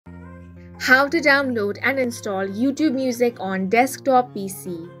How to download and install YouTube Music on desktop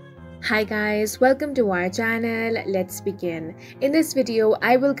PC. Hi guys, welcome to our channel. Let's begin. In this video,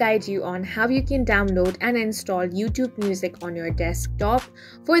 I will guide you on how you can download and install YouTube Music on your desktop.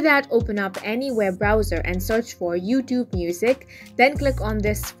 For that, open up any web browser and search for YouTube Music. Then click on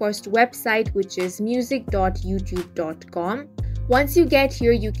this first website, which is music.youtube.com. Once you get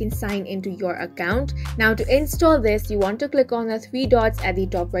here, you can sign into your account. Now to install this, you want to click on the three dots at the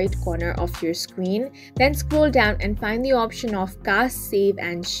top right corner of your screen. Then scroll down and find the option of cast, save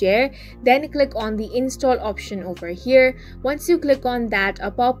and share. Then click on the install option over here. Once you click on that, a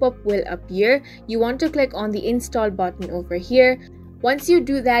pop-up will appear. You want to click on the install button over here. Once you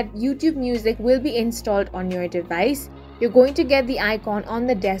do that, YouTube Music will be installed on your device. You're going to get the icon on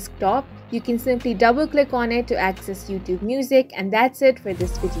the desktop. You can simply double click on it to access YouTube Music, and that's it for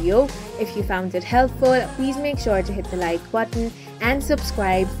this video. If you found it helpful, please make sure to hit the like button and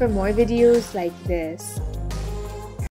subscribe for more videos like this.